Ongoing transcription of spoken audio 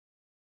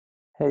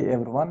Hey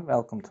everyone,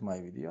 welcome to my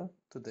video.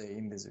 Today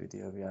in this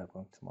video we are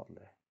going to model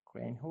a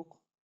crane hook.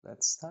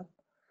 Let's start.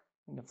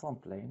 In the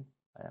front plane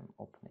I am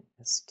opening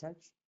a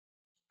sketch,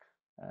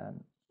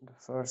 and the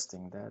first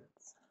thing that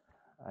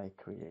I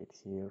create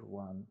here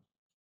one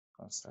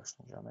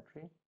construction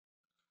geometry,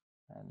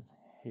 and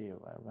here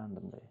I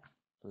randomly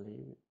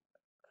leave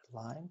a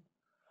line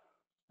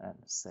and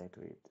say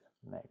to it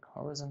make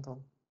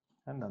horizontal,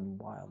 and then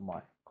while my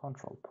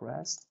control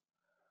pressed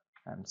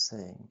I'm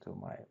saying to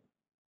my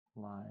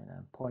line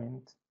and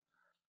point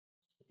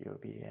you'll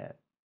be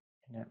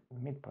in a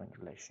midpoint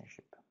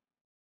relationship.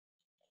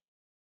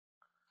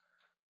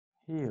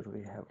 Here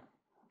we have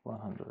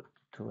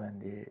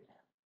 120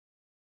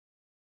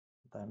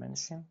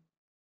 dimension,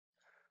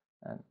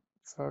 and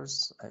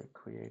first I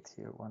create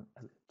here one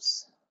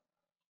ellipse.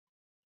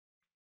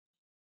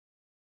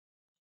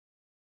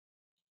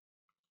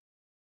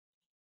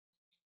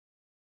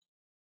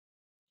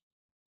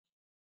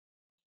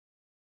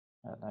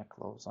 And I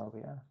close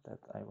area that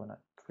I wanna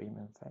trim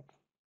in fact.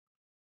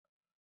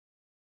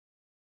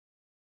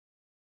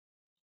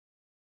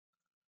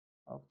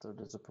 After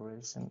this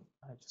operation,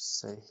 I just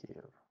say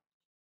here,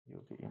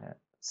 you'll be in a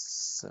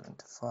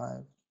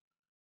 75,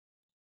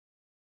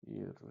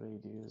 your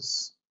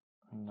radius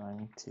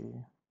 90,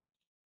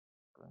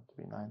 going to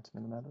be 90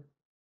 millimeter.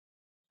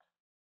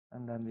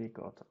 And then we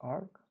go to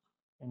arc.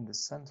 In the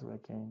center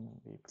again,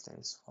 we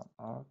place one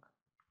arc,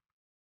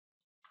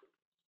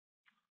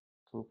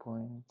 2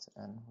 point,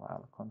 and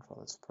while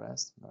control is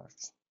pressed,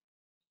 merge.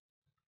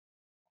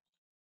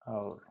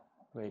 Our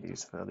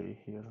radius value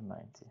here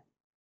 90.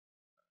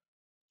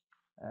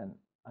 And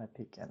I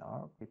pick an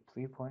arc with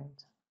 3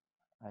 points.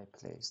 I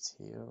placed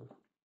here,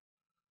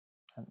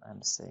 and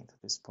I'm saying to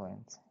this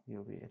point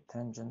you'll be a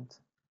tangent.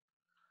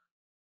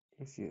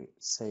 If you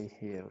say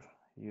here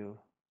you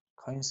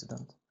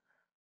coincident,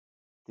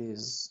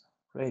 this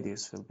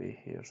radius will be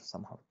here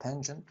somehow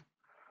tangent,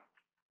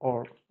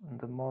 or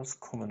the most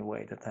common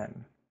way that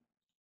I'm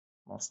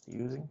most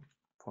using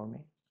for me,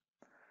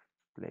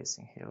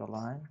 placing here a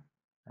line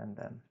and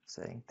then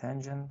saying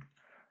tangent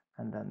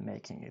and then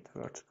making it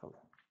vertical.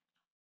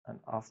 And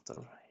after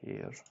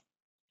here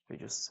we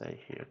just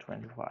say here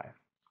 25,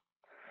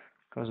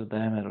 because the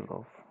diameter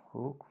of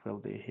hook will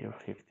be here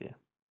 50.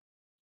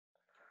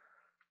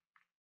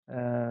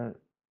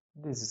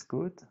 This is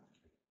good.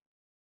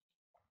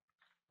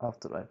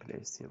 After I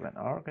placed here an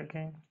arc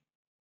again,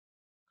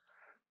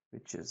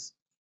 which is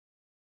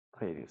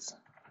radius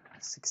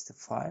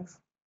 65.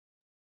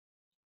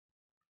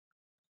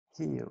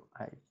 Here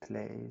I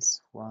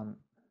place one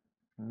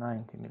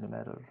 90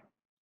 millimeter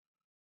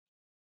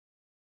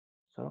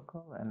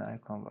circle, and I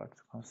convert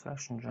to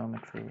construction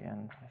geometry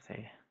and I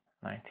say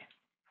 90.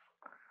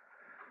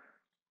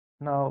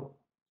 Now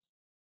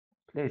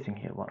placing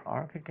here one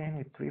arc again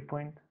with 3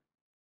 point.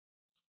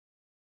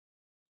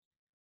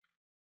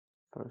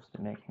 First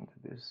making to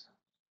this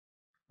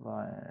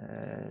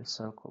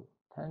circle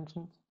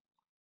tangent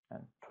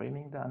and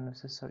trimming the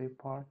unnecessary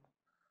part.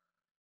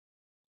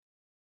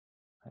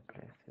 I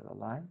place here a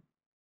line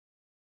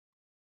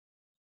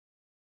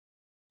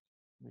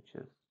which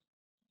is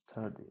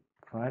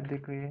 35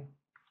 degree,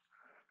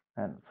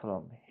 and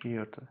from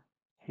here to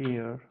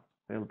here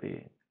will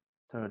be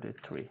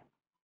 33,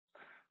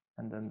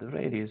 and then the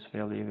radius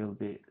value will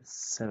be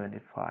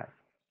 75.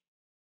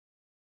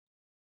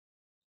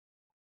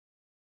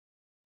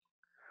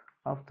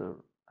 After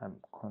I'm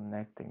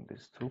connecting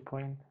this 2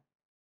 point,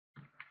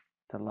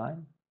 the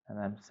line, and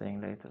I'm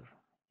saying later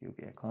you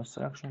be a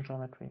construction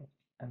geometry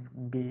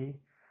and be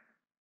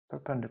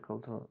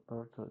perpendicular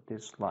to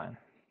this line,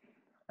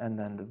 and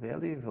then the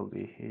value will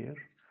be here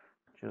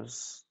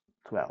just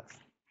 12.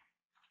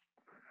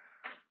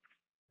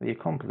 We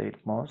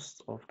complete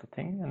most of the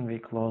thing and we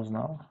close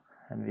now,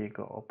 and we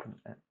go open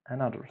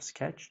another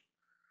sketch.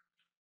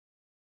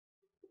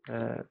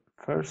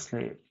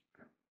 Firstly,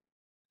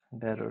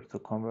 better to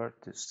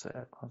convert this to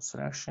a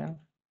construction.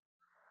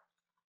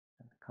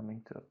 And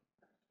coming to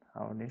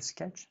our new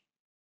sketch,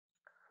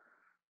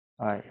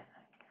 I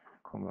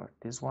convert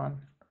this one,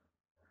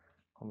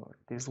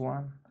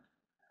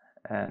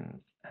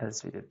 and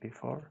as we did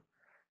before,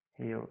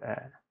 here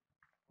a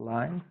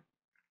line.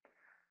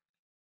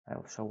 I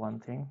will show one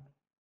thing.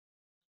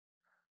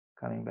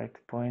 Coming back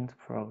to point,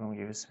 program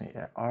gives me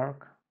an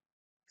arc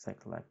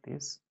exactly like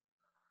this,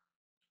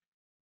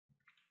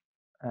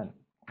 and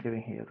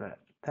giving here a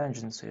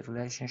tangency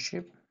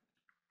relationship.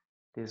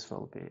 This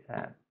will be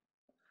a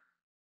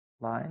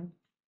line,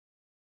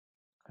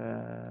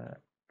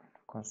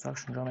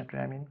 construction geometry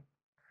I mean.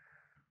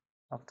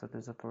 After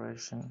this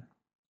operation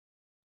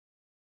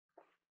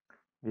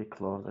we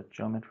close the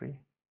geometry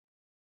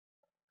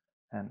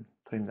and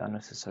trim the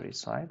unnecessary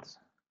sides.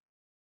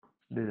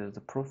 This is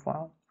the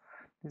profile.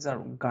 These are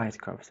guide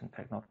curves in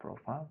fact, not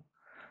profile.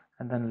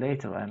 And then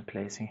later I'm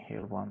placing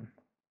here one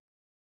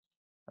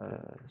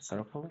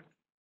circle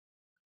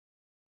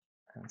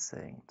and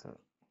saying to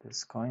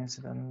this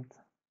coincident,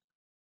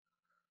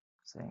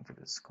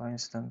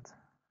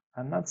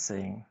 I'm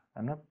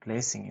not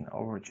placing in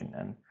origin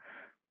and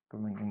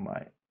bringing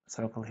my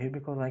circle here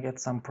because I get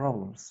some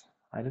problems.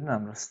 I didn't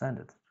understand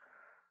it.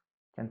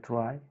 You can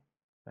try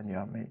when you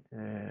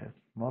are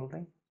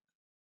modeling.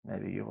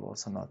 Maybe you will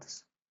also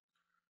notice.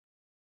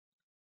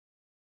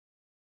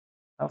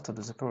 After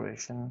this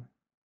operation,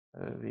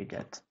 we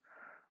get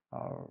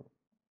our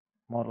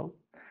model.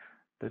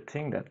 The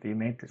thing that we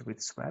made it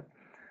with swap,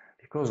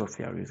 because of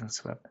we are using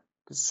swap,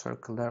 this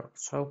circular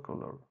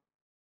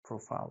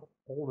profile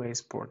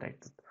always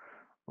protected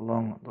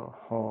along the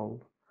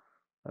whole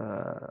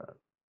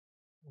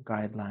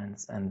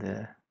guidelines and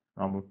the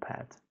normal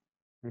path.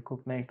 We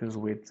could make this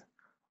with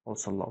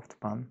also loft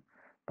pan,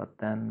 but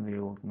then we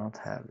would not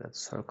have that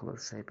circular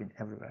shaping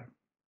everywhere.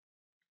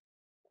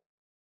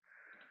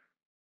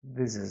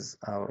 This is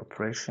our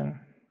operation.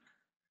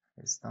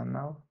 It's done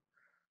now.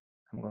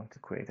 I'm going to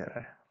create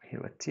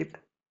here a tip.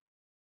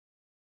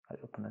 I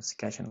open a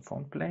sketch in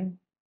front plane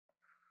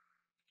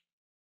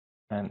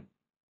and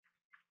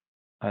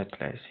I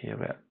place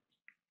here a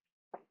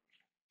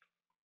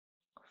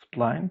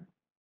spline.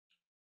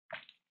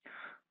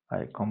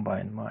 I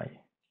combine my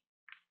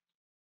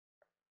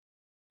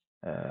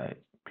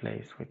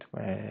place with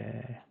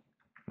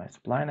my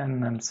spline,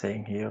 and I'm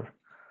saying here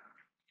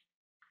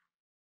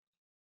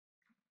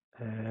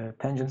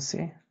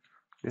tangency.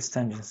 This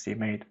tangency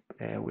made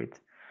with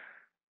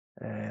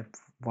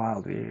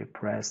while we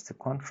press the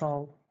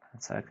control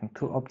and selecting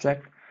two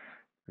objects,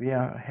 we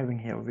are having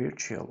here a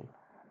virtual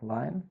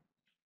line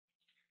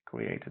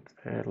created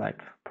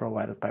like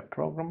provided by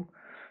program.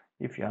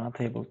 If you are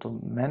not able to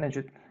manage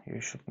it,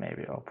 you should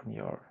maybe open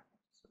your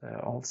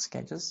old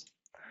sketches,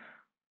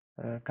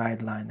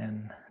 guideline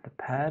and the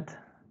pad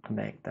to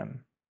make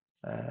them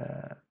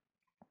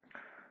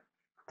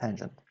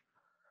tangent.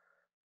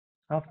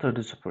 After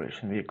this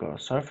operation, we go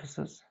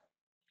surfaces,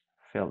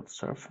 filled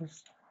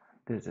surface.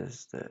 This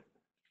is the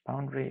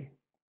boundary.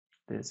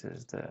 This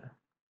is the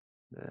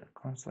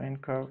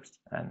constraint curves,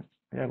 and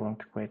we are going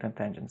to create a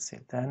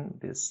tangency. Then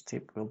this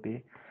tip will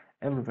be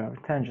everywhere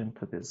tangent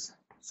to this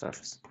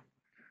surface.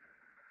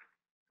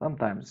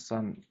 Sometimes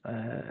some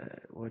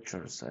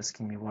watchers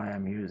asking me why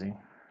I'm using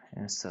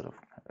instead of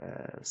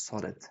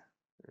solid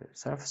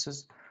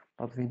surfaces,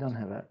 but we don't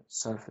have a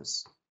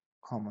surface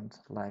command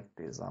like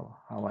this.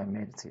 How I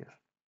made it here.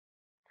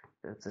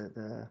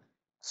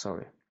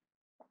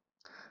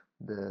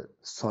 The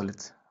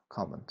solid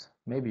command.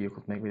 Maybe you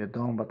could make with a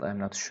DOM, but I'm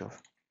not sure.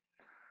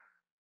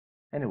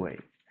 Anyway,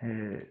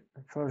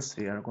 first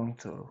we are going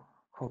to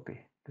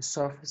copy the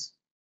surface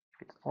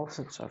with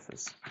offset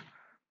surface.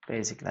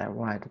 Basically, I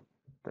write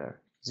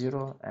there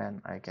 0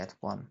 and I get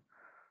one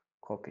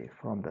copy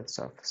from that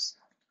surface.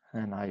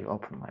 And I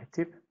open my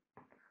tip.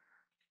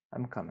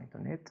 I'm coming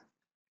to knit,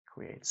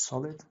 create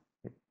solid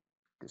with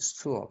these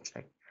two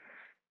objects.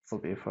 It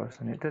will be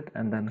first knitted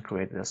and then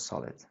create a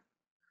solid.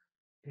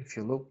 If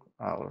you look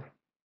our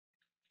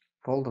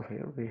folder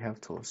here, we have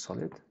two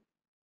solid,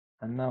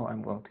 and now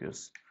I'm going to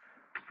use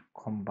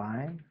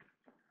combine,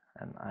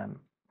 and I'm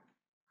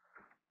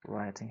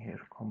writing here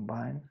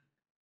combine,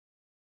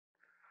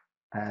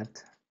 add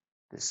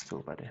these two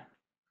body.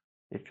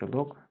 If you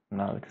look,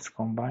 now it is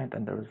combined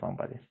and there is one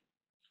body.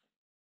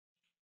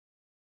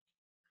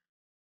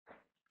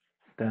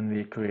 Then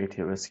we create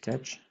here a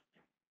sketch,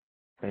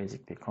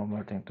 basically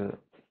converting to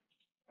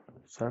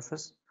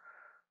surface,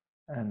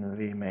 and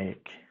we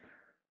make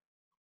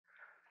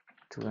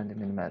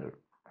 20mm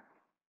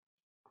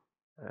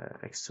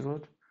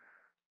extrude,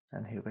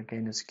 and here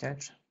again a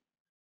sketch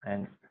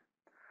and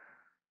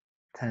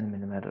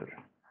 10mm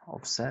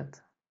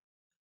offset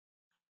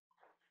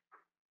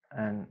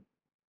and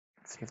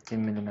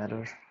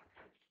 15mm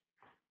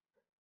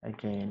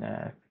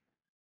again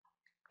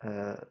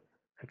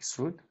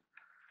extrude.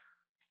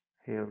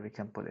 Here we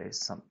can place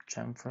some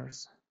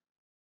chamfers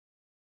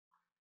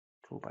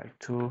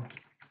 2x2.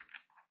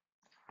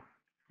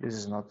 This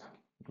is not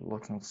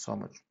looking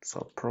so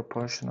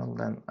proportional,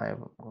 then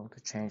I'm going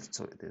to change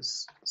to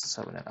this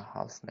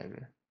 7.5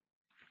 maybe.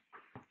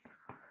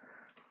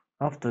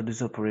 After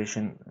this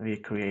operation, we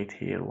create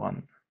here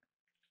one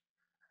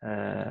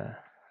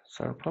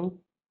circle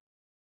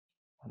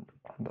on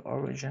the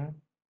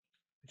origin,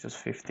 which is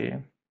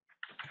 50.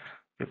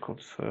 You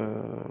could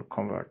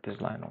convert this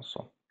line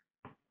also.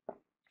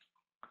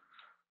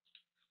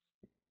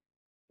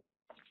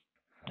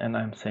 And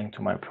I'm saying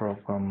to my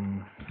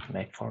program,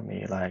 make for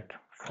me like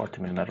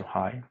 40mm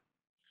high.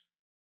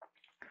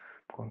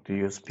 I'm going to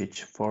use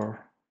pitch 4.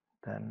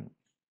 Then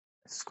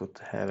it's good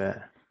to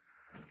have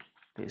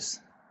this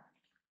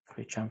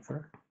free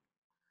chamfer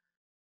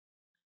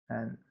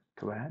and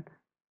to add.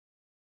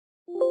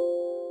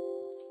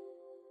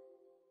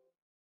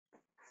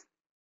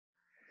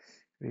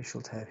 We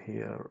should have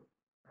here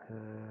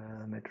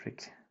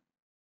metric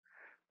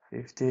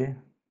 50.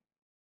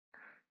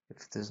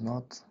 If it is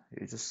not,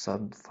 you just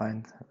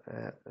find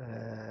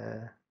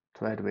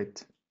to add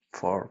with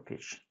 4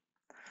 pitch.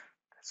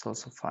 That's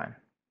also fine.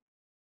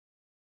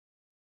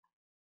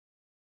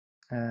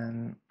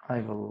 And I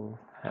will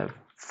have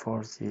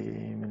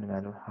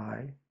 40mm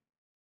high,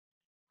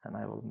 and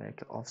I will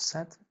make an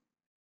offset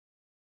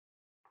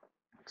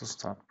to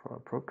start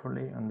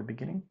properly in the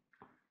beginning,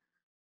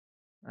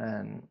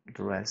 and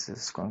the rest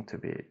is going to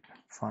be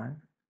fine.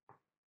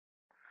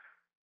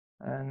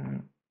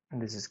 And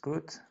this is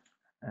good.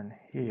 And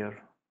here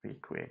we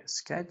create a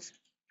sketch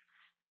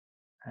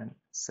and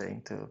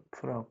saying to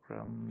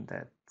program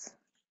that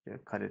you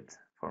cut it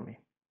for me,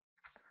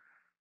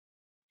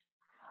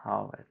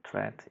 how a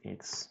thread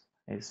is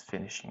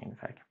finishing, in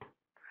fact.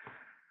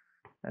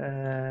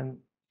 And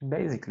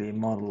basically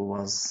model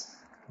was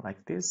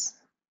like this,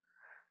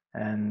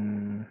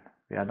 and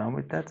we are done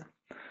with that.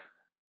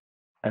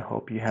 I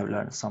hope you have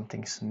learned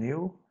something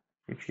new.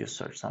 If you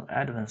search some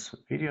advanced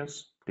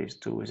videos, please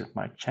do visit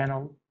my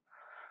channel,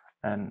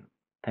 and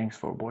thanks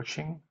for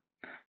watching.